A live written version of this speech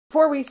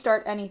Before we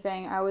start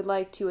anything, I would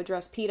like to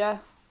address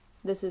PETA.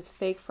 This is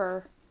fake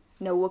fur.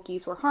 No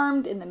Wookiees were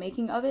harmed in the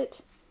making of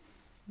it.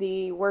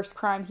 The worst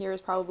crime here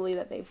is probably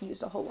that they've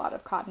used a whole lot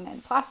of cotton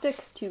and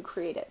plastic to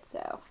create it.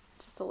 So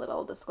just a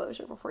little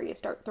disclosure before you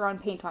start throwing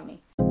paint on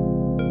me.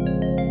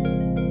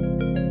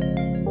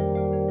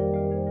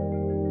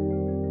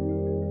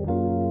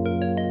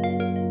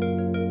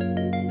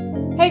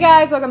 Hey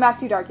guys, welcome back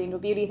to Dark Angel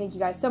Beauty. Thank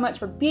you guys so much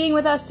for being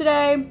with us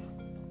today.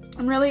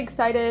 I'm really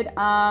excited.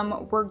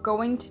 We're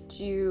going to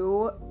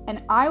do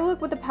an eye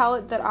look with a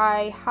palette that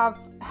I have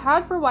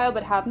had for a while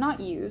but have not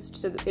used,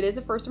 so it is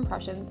a first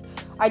impressions.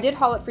 I did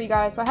haul it for you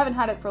guys, so I haven't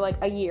had it for like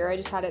a year. I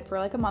just had it for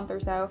like a month or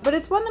so, but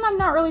it's one that I'm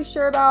not really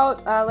sure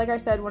about. Like I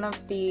said, one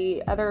of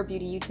the other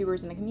beauty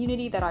YouTubers in the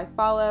community that I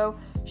follow,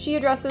 she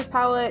addressed this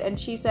palette and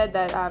she said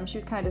that she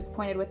was kind of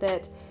disappointed with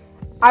it.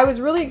 I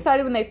was really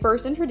excited when they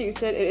first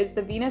introduced it. It is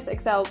the Venus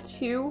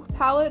XL2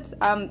 palette.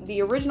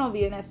 The original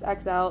Venus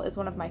XL is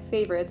one of my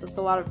favorites. It's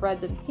a lot of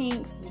reds and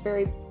pinks. It's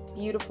very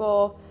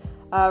beautiful,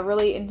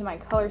 really into my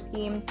color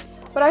scheme.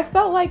 But I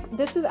felt like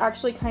this is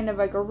actually kind of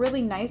like a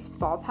really nice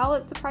fall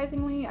palette,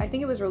 surprisingly. I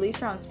think it was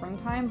released around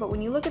springtime, but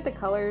when you look at the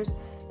colors,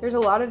 there's a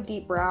lot of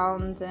deep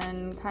browns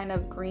and kind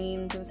of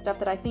greens and stuff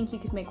that I think you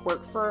could make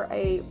work for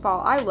a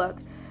fall eye look.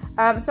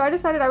 So I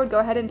decided I would go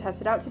ahead and test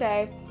it out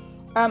today.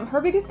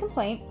 Her biggest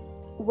complaint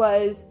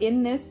was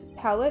in this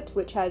palette,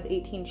 which has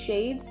 18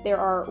 shades, there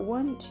are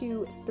 1,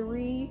 2,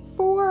 3,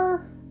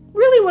 4,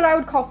 really what I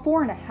would call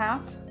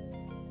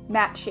 4.5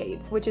 matte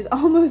shades, which is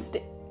almost,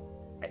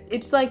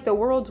 it's like the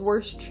world's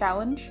worst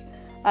challenge,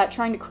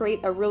 trying to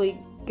create a really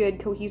good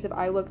cohesive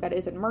eye look that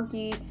isn't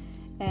murky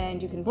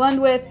and you can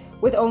blend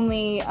with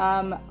only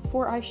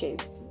 4 eye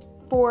shades.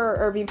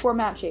 4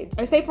 matte shades.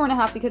 I say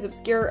 4.5 because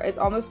Obscure is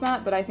almost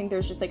matte, but I think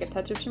there's just like a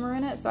touch of shimmer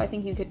in it, so I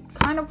think you could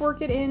kind of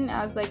work it in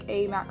as like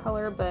a matte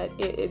color, but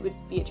it would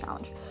be a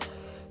challenge.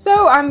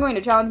 So I'm going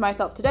to challenge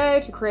myself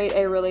today to create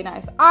a really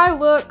nice eye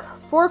look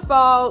for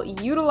fall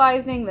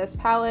utilizing this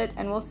palette,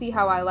 and we'll see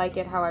how I like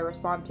it, how I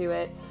respond to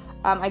it.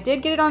 I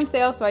did get it on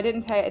sale, so I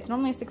didn't pay. It's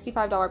normally a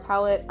 $65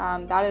 palette.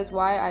 That is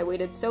why I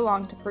waited so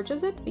long to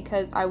purchase it,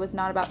 because I was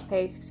not about to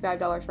pay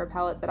 $65 for a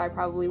palette that I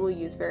probably will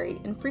use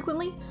very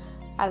infrequently.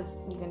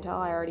 As you can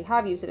tell, I already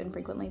have used it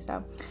infrequently,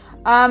 so.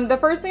 The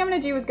first thing I'm going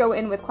to do is go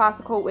in with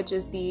Classical, which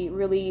is the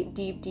really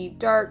deep,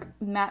 dark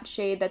matte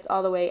shade that's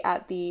all the way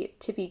at the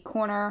tippy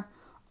corner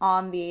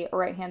on the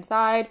right-hand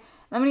side.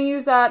 I'm going to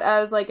use that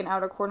as like an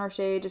outer corner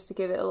shade just to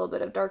give it a little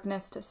bit of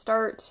darkness to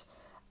start.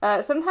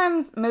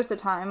 Sometimes, most of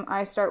the time,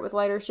 I start with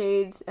lighter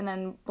shades and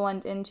then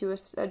blend into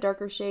a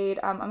darker shade.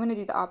 I'm going to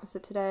do the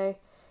opposite today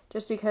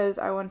just because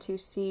I want to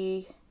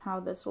see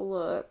how this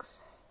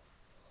looks.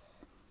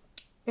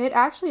 It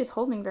actually is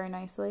holding very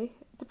nicely.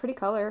 It's a pretty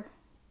color.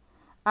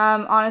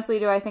 Honestly,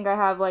 do I think I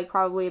have like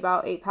probably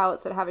about 8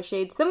 palettes that have a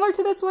shade similar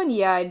to this one?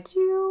 Yeah, I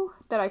do.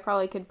 That I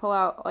probably could pull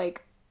out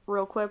like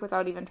real quick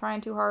without even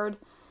trying too hard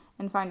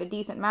and find a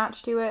decent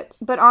match to it.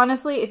 But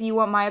honestly, if you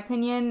want my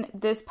opinion,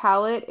 this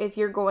palette, if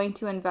you're going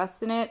to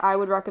invest in it, I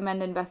would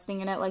recommend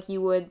investing in it like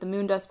you would the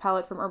Moondust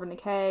palette from Urban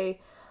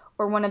Decay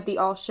or one of the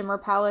all shimmer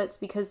palettes,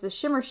 because the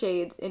shimmer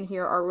shades in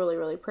here are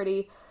really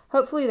pretty.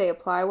 Hopefully they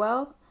apply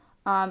well.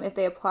 If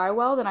they apply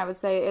well, then I would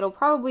say it'll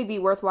probably be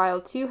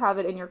worthwhile to have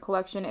it in your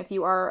collection if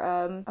you are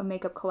a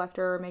makeup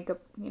collector or makeup,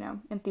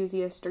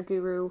 enthusiast or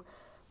guru,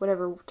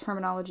 whatever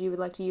terminology you would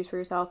like to use for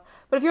yourself.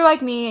 But if you're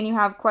like me and you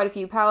have quite a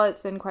few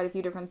palettes and quite a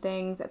few different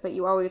things, but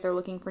you always are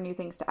looking for new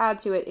things to add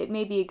to it, it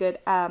may be a good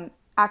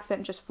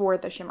accent just for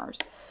the shimmers.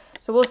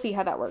 So we'll see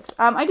how that works.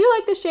 I do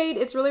like this shade.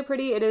 It's really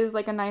pretty. It is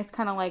like a nice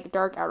kind of like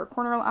dark outer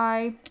corner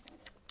eye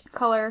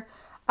color.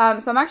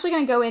 So I'm actually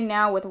going to go in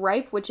now with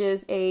Ripe, which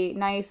is a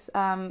nice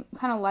kind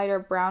of lighter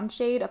brown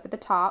shade up at the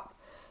top.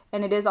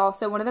 And it is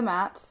also one of the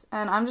mattes.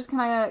 And I'm just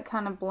going to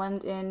kind of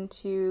blend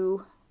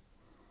into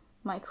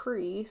my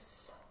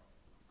crease.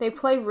 They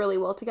play really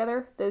well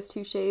together, those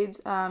two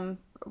shades.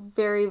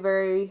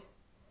 Very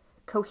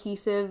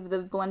cohesive. The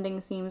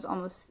blending seems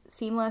almost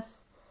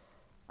seamless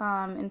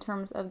in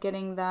terms of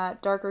getting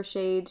that darker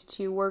shade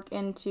to work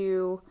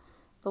into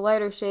the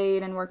lighter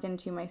shade and work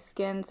into my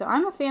skin. So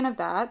I'm a fan of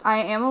that. I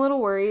am a little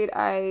worried.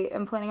 I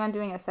am planning on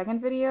doing a second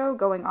video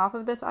going off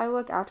of this eye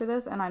look after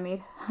this, and I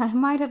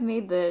might have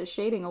made the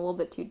shading a little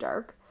bit too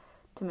dark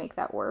to make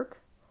that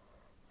work.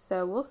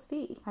 So we'll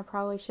see. I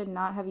probably should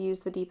not have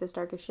used the deepest,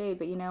 darkest shade,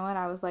 but you know what?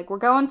 I was like, we're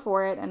going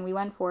for it, and we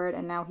went for it,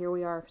 and now here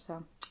we are,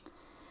 so.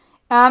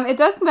 It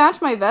does match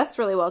my vest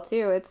really well,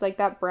 too. It's like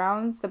that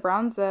browns,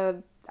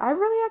 I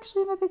really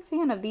actually am a big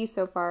fan of these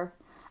so far.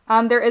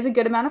 There is a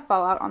good amount of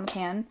fallout on the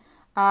pan.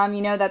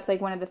 That's like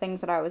one of the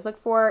things that I always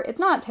look for. It's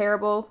not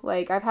terrible,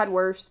 like I've had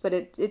worse, but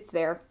it's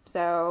there,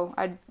 so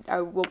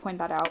I will point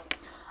that out.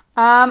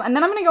 And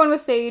then I'm going to go in with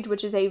Sage,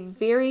 which is a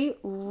very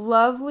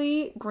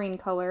lovely green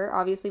color,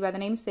 obviously by the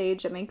name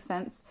Sage, that makes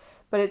sense,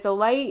 but it's a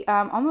light,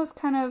 almost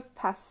kind of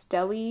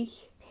pastel-y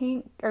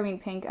pink,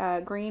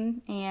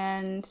 green,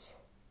 and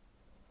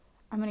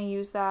I'm going to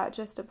use that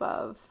just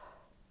above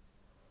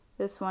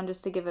this one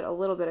just to give it a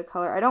little bit of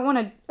color. I don't want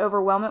to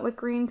overwhelm it with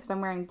green because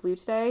I'm wearing blue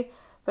today,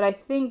 but I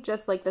think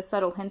just like the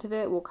subtle hint of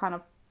it will kind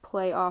of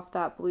play off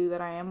that blue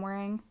that I am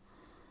wearing.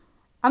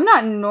 I'm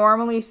not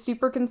normally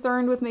super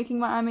concerned with making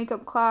my eye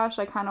makeup clash.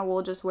 I kind of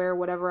will just wear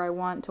whatever I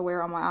want to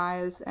wear on my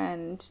eyes,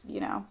 and, you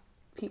know,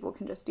 people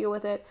can just deal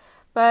with it.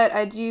 But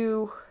I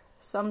do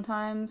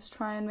sometimes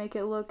try and make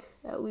it look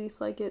at least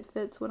like it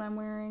fits what I'm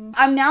wearing.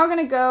 I'm now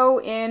gonna go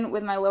in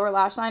with my lower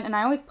lash line, and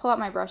I always pull out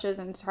my brushes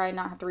and try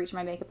not have to reach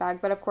my makeup bag,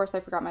 but of course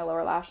I forgot my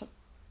lower lash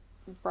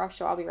brush,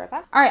 so I'll be right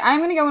back. Alright, I'm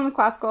gonna go in with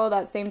Classical,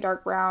 that same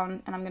dark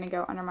brown, and I'm gonna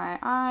go under my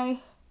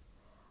eye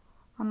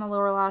on the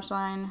lower lash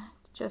line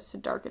just to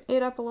darken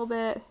it up a little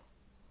bit.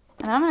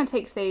 And then I'm gonna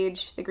take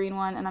Sage, the green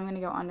one, and I'm gonna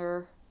go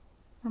under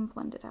and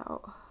blend it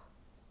out.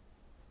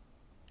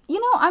 You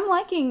know, I'm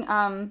liking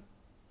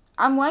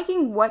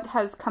what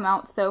has come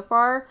out so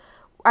far.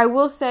 I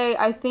will say,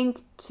 I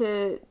think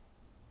this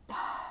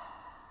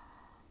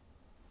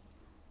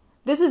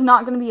is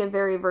not going to be a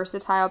very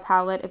versatile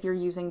palette if you're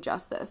using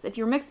just this. If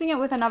you're mixing it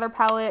with another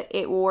palette,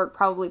 it will work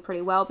probably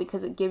pretty well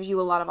because it gives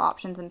you a lot of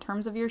options in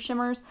terms of your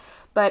shimmers.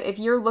 But if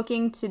you're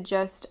looking to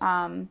just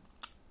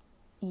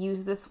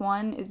use this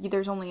one,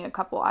 there's only a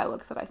couple eye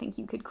looks that I think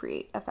you could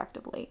create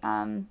effectively.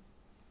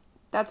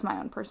 That's my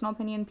own personal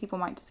opinion. People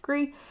might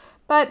disagree,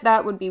 but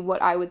that would be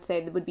what I would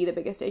say that would be the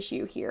biggest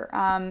issue here.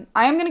 I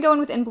am going to go in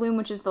with In Bloom,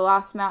 which is the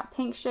last matte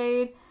pink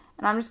shade,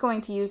 and I'm just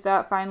going to use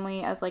that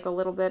finally as like a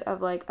little bit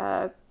of like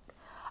a,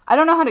 I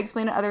don't know how to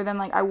explain it other than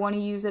like I want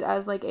to use it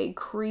as like a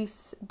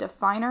crease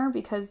definer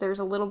because there's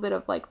a little bit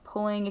of like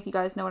pulling, if you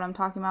guys know what I'm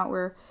talking about,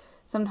 where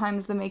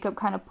sometimes the makeup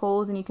kind of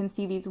pulls and you can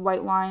see these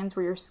white lines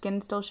where your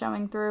skin's still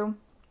showing through.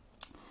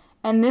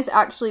 And this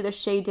actually, the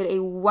shade did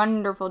a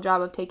wonderful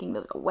job of taking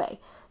those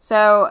away.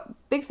 So,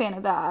 big fan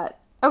of that.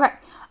 Okay,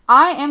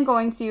 I am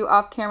going to,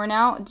 off camera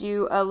now,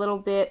 do a little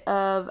bit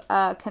of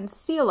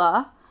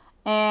concealer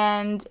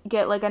and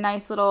get like a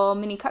nice little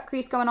mini cut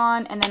crease going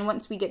on. And then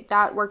once we get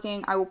that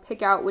working, I will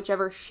pick out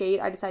whichever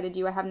shade I decide to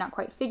do. I have not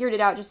quite figured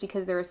it out just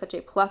because there is such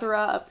a plethora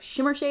of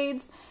shimmer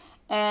shades.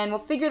 And we'll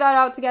figure that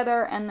out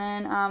together, and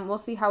then we'll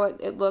see how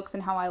it looks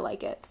and how I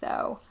like it.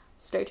 So,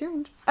 stay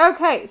tuned.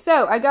 Okay,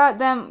 so I got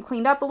them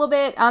cleaned up a little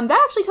bit. That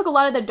actually took a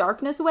lot of the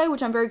darkness away,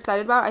 which I'm very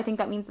excited about. I think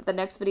that means that the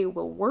next video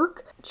will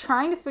work.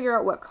 Trying to figure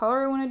out what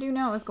color I want to do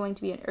now is going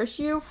to be an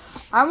issue.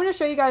 I'm going to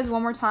show you guys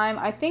one more time.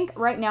 I think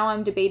right now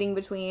I'm debating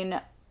between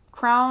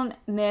Crown,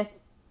 Myth,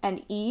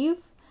 and Eve.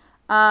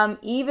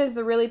 Eve is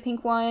the really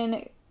pink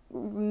one.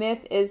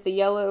 Myth is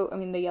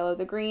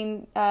the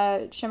green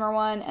shimmer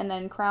one, and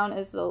then Crown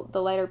is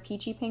the lighter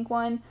peachy pink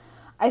one.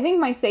 I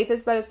think my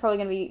safest bet is probably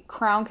going to be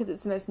Crown because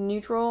it's the most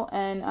neutral,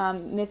 and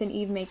Myth and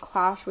Eve may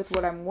clash with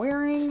what I'm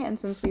wearing, and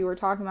since we were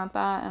talking about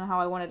that and how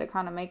I wanted to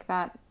kind of make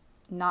that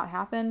not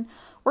happen,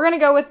 we're going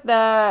to go with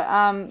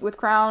the with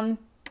Crown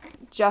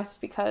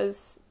just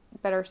because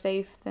better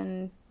safe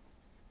than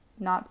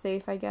not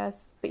safe, I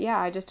guess. But yeah,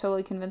 I just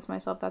totally convinced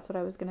myself that's what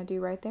I was going to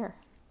do right there.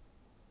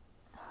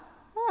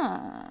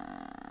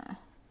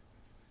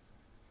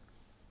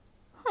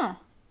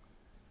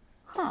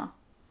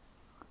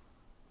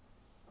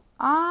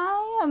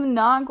 I am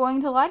not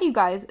going to lie to you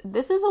guys.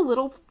 This is a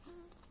little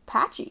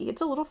patchy.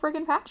 It's a little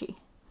friggin' patchy.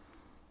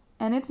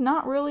 And it's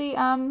not really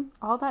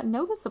all that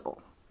noticeable.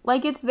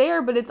 Like, it's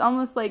there, but it's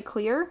almost like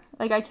clear.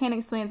 Like, I can't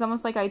explain. It's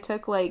almost like I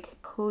took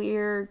like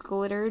clear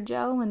glitter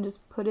gel and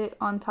just put it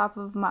on top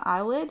of my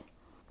eyelid.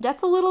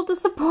 That's a little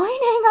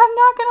disappointing, I'm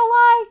not gonna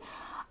lie.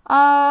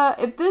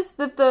 If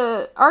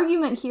the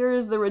argument here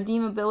is the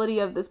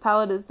redeemability of this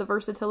palette is the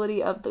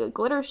versatility of the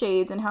glitter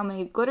shades and how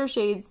many glitter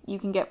shades you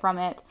can get from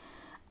it,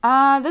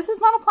 this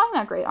is not applying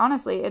that great,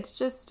 honestly. It's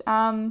just,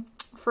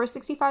 for a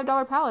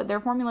 $65 palette, their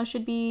formula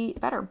should be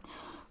better.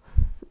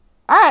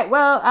 Alright,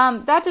 well,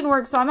 that didn't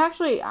work, so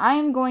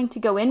I'm going to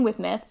go in with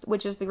Myth,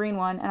 which is the green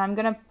one, and I'm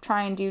going to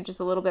try and do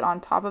just a little bit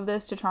on top of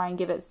this to try and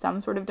give it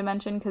some sort of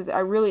dimension, because I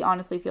really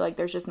honestly feel like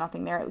there's just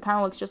nothing there. It kind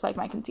of looks just like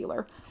my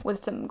concealer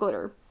with some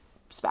glitter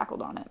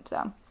spackled on it,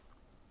 so.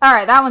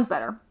 Alright, that one's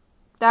better.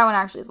 That one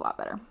actually is a lot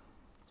better.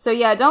 So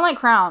yeah, don't like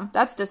Crown.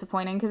 That's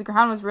disappointing, because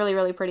Crown was really,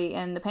 really pretty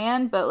in the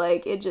pan, but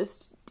like, it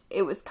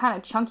was kind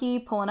of chunky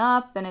pulling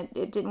up, and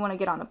it didn't want to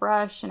get on the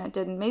brush, and it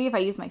didn't. Maybe if I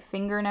use my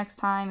finger next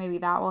time, maybe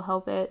that will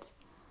help it.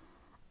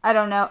 I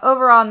don't know.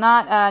 Overall,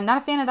 not a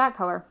fan of that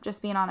color,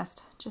 just being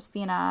honest. Just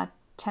being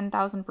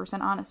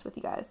 10,000% honest with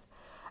you guys.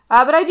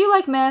 But I do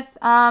like Myth.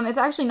 It's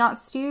actually not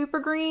super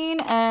green,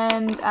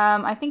 and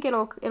I think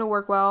it'll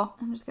work well.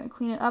 I'm just going to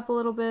clean it up a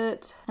little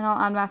bit, and I'll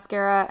add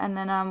mascara, and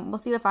then we'll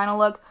see the final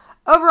look.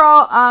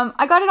 Overall,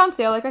 I got it on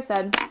sale, like I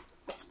said.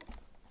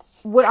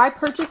 Would I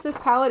purchase this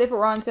palette if it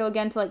were on sale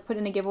again to like put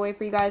in a giveaway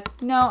for you guys?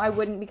 No, I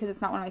wouldn't, because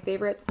it's not one of my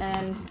favorites,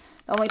 and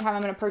the only time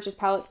I'm going to purchase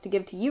palettes to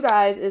give to you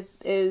guys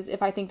is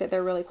if I think that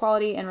they're really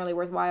quality and really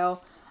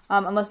worthwhile.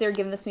 unless they were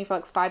giving this to me for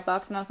like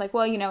 $5, and I was like,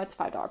 well, you know, it's a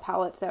 $5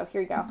 palette, so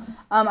here you go.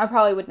 I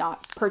probably would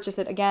not purchase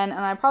it again, and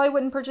I probably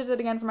wouldn't purchase it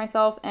again for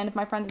myself, and if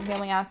my friends and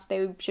family asked if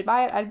they should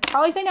buy it, I'd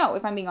probably say no,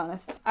 if I'm being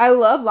honest. I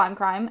love Lime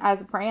Crime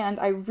as a brand.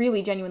 I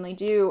really genuinely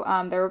do.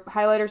 Their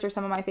highlighters are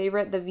some of my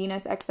favorite. The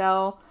Venus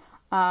XL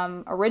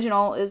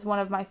Original is one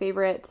of my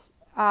favorite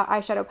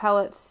eyeshadow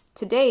palettes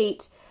to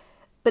date.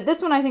 But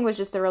this one I think was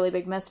just a really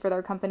big miss for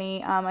their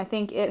company. I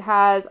think it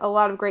has a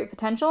lot of great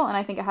potential, and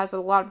I think it has a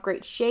lot of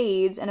great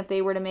shades, and if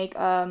they were to make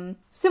a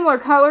similar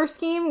color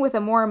scheme with a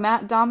more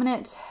matte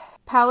dominant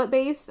palette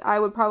base, I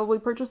would probably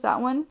purchase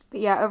that one. But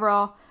yeah,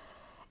 overall,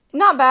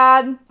 not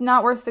bad,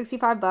 not worth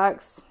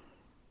 $65.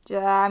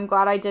 I'm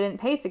glad I didn't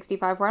pay $65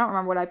 for it. I don't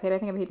remember what I paid. I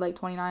think I paid like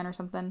 $29 or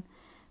something,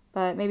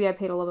 but maybe I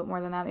paid a little bit more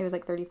than that. Maybe it was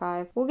like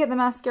 $35. We'll get the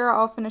mascara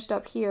all finished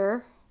up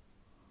here,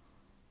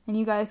 and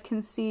you guys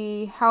can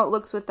see how it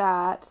looks with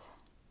that.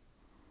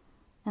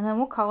 And then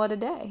we'll call it a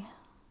day.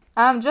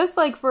 Just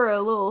like for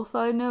a little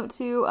side note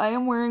too, I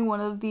am wearing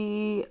one of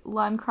the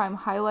Lime Crime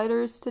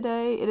highlighters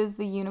today. It is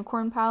the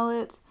Unicorn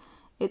palette.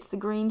 It's the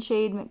green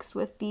shade mixed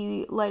with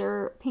the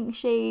lighter pink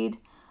shade.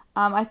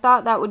 I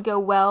thought that would go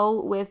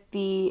well with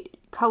the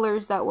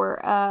colors that were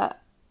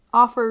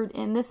offered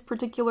in this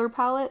particular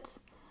palette.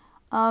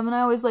 And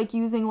I always like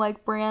using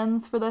like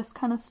brands for this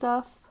kind of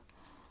stuff.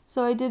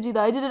 So I did do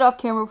that. I did it off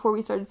camera before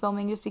we started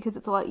filming just because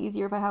it's a lot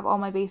easier if I have all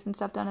my base and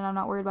stuff done and I'm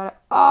not worried about it.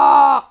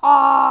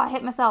 I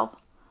hit myself.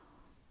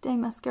 Dang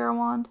mascara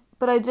wand.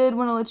 But I did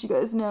want to let you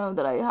guys know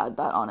that I had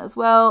that on as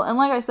well. And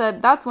like I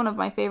said, that's one of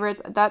my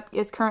favorites. That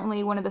is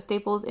currently one of the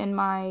staples in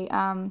my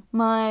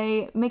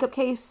my makeup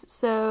case.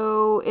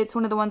 So it's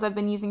one of the ones I've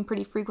been using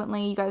pretty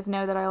frequently. You guys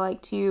know that I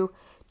like to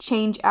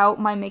change out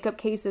my makeup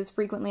case as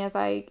frequently as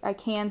I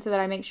can so that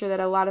I make sure that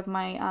a lot of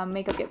my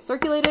makeup gets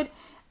circulated.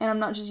 And I'm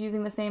not just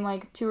using the same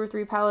like 2 or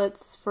 3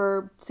 palettes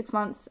for 6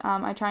 months.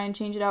 I try and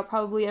change it out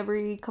probably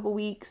every couple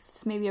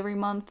weeks, maybe every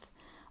month.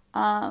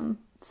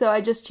 So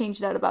I just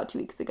changed it out about 2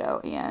 weeks ago,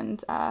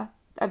 and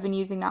I've been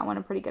using that one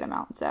a pretty good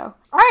amount. So,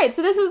 all right,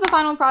 so this is the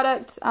final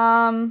product.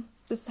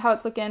 This is how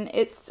it's looking.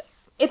 It's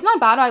not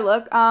bad. I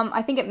look.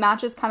 I think it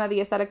matches kind of the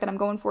aesthetic that I'm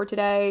going for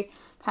today.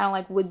 Kind of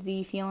like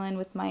woodsy feeling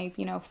with my,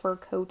 you know, fur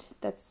coat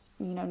that's,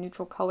 you know,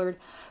 neutral colored.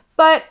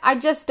 But I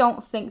just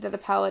don't think that the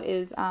palette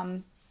is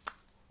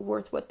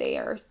worth what they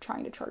are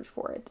trying to charge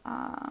for it.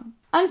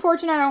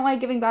 Unfortunately, I don't like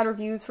giving bad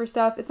reviews for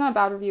stuff. It's not a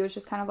bad review. It's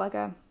just kind of like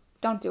a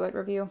don't do it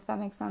review, if that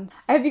makes sense.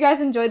 I hope you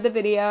guys enjoyed the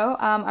video.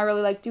 I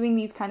really like doing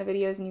these kind of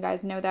videos, and you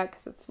guys know that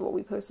because it's what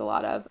we post a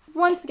lot of.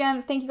 Once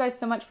again, thank you guys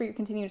so much for your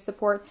continued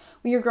support.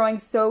 We are growing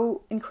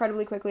so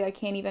incredibly quickly. I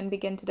can't even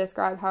begin to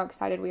describe how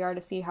excited we are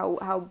to see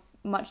how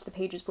much the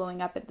page is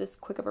blowing up at this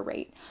quick of a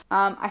rate.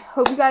 I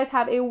hope you guys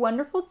have a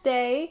wonderful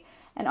day,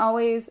 and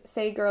always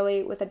say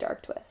girly with a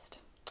dark twist.